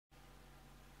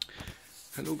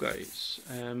Hello guys,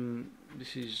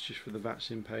 this is just for the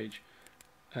VATSIM page.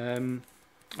 I'm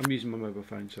using my mobile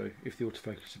phone, so if the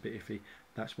autofocus is a bit iffy,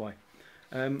 that's why.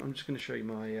 I'm just going to show you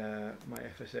my my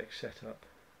FSX setup.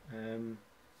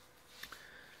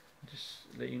 Just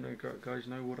let you know, guys,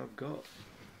 know what I've got.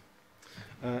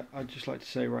 I'd just like to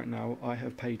say right now, I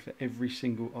have paid for every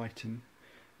single item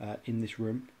in this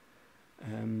room,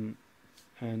 and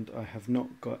I have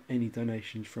not got any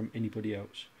donations from anybody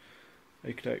else.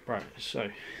 Okay, right, so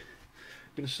I'm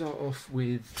going to start off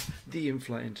with the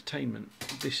in-flight entertainment.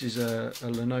 This is a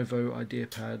Lenovo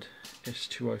IdeaPad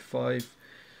S205.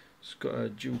 It's got a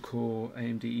dual-core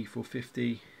AMD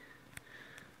E450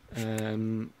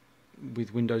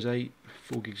 with Windows 8,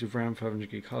 4 gigs of RAM,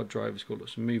 500 gig hard drive. It's got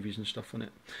lots of movies and stuff on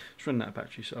it. It's running out of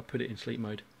battery, so I put it in sleep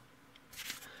mode.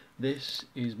 This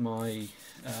is my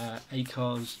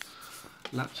ACARS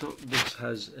laptop. This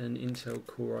has an Intel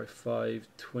Core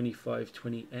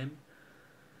i5-2520M.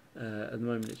 At the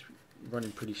moment it's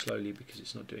running pretty slowly because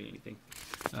it's not doing anything.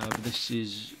 But this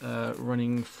is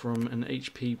running from an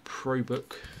HP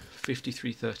ProBook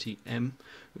 5330M,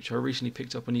 which I recently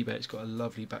picked up on eBay. It's got a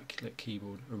lovely backlit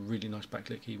keyboard, a really nice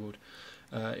backlit keyboard.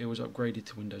 It was upgraded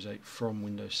to Windows 8 from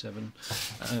Windows 7.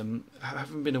 I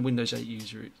haven't been a Windows 8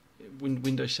 user.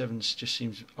 Windows 7 just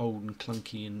seems old and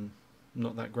clunky and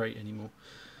not that great anymore,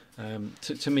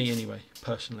 to me anyway,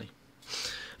 personally.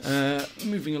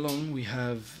 Moving along, we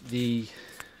have the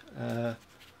I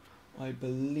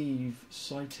believe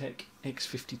Seagate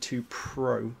X52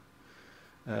 Pro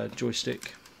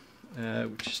joystick,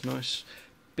 which is nice.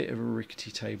 Bit of a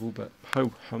rickety table, but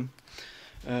ho hum.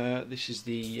 This is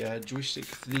the joystick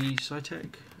for the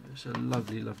Seagate. It's a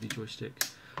lovely joystick.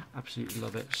 Absolutely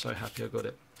love it. So happy I got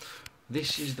it.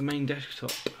 This is the main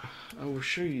desktop. I will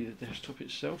show you the desktop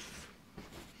itself,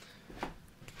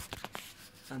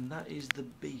 and that is the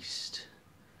beast.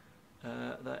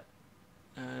 That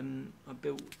I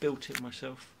built it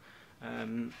myself,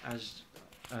 as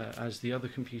the other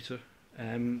computer,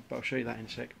 but I'll show you that in a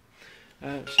sec.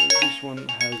 So this one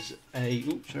has a.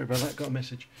 Oops, sorry about that. Got a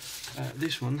message.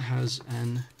 This one has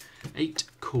an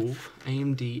 8-core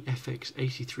AMD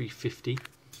FX8350.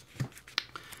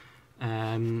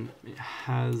 It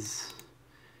has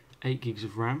 8 gigs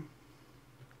of RAM,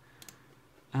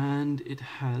 and it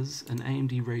has an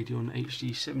AMD Radeon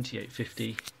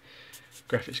HD7850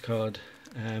 graphics card,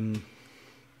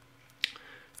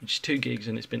 which is 2 gigs,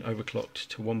 and it's been overclocked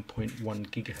to 1.1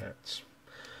 gigahertz.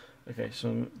 Okay,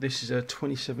 so this is a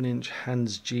 27-inch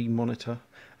HannsG monitor,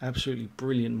 absolutely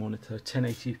brilliant monitor,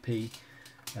 1080p,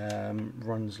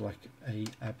 runs like a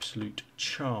absolute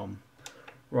charm.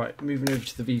 Right, moving over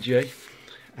to the VGA,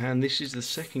 and this is the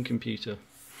second computer.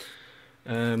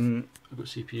 I've got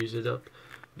CPUs lit up.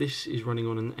 This is running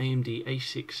on an AMD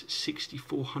A6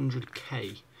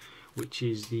 6400K, which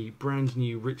is the brand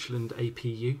new Richland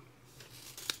APU.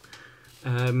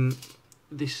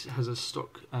 This has a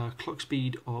stock clock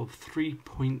speed of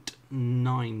 3.9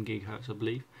 gigahertz, I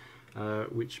believe,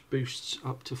 which boosts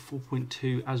up to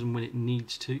 4.2 as and when it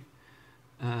needs to.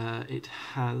 It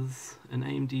has an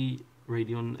AMD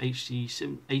Radeon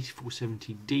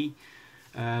HD8470D,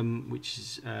 which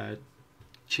is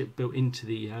chip built into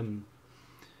the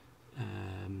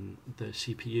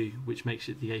CPU, which makes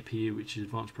it the APU, which is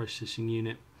Advanced Processing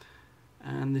Unit.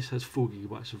 And this has 4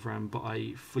 GB of RAM, but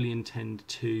I fully intend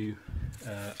to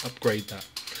upgrade that.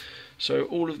 So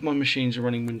all of my machines are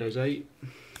running Windows 8.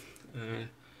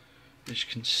 As you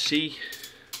can see,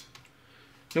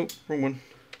 nope, wrong one.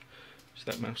 It's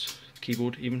that mouse,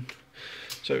 keyboard even.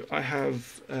 So I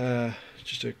have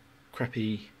just a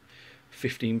crappy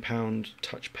 £15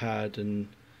 touchpad and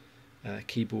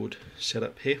keyboard set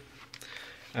up here,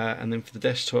 and then for the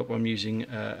desktop I'm using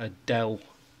a Dell,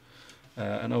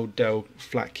 an old Dell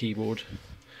flat keyboard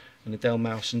and a Dell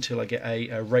mouse until I get a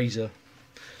Razer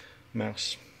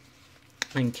mouse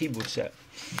and keyboard set.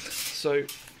 So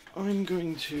I'm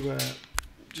going to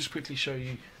just quickly show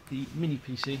you the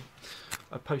MiniPC.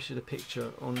 I posted a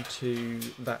picture onto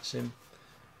VATSIM,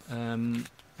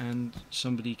 and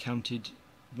somebody counted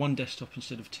 1 desktop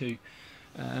instead of 2.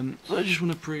 So I just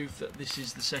want to prove that this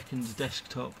is the second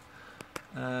desktop.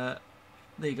 There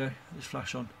you go, let's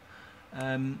flash on.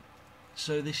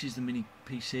 So this is the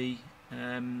MiniPC.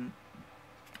 A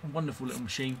wonderful little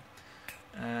machine.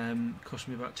 Cost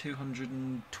me about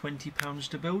 £220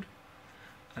 to build.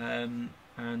 And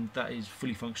that is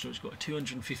fully functional. It's got a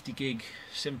 250 gig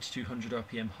 7200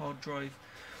 RPM hard drive,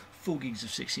 4 gigs of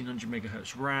 1600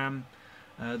 MHz RAM,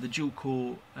 the dual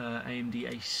core AMD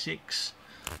A6,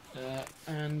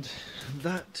 and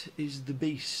that is the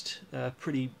beast.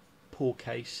 Pretty poor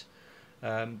case,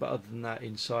 but other than that,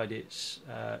 inside it's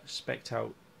spec'd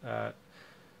out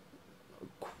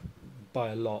by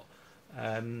a lot.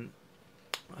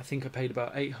 I think I paid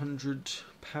about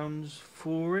 £800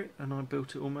 for it, and I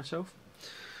built it all myself.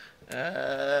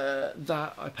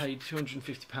 That I paid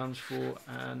 £250 for,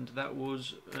 and that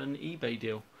was an eBay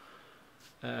deal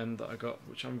that I got,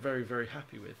 which I'm very, very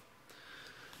happy with.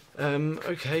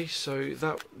 Okay, so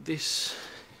this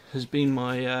has been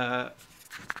my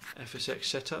FSX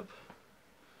setup.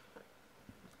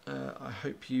 I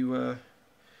hope you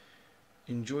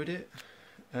enjoyed it,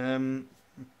 and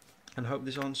hope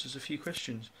this answers a few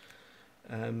questions.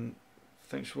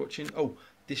 Thanks for watching. Oh,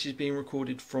 this is being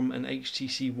recorded from an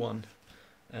HTC One,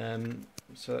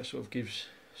 so that sort of gives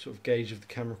gauge of the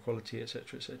camera quality,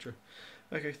 etc., etc.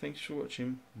 Okay, thanks for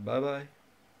watching. Bye bye.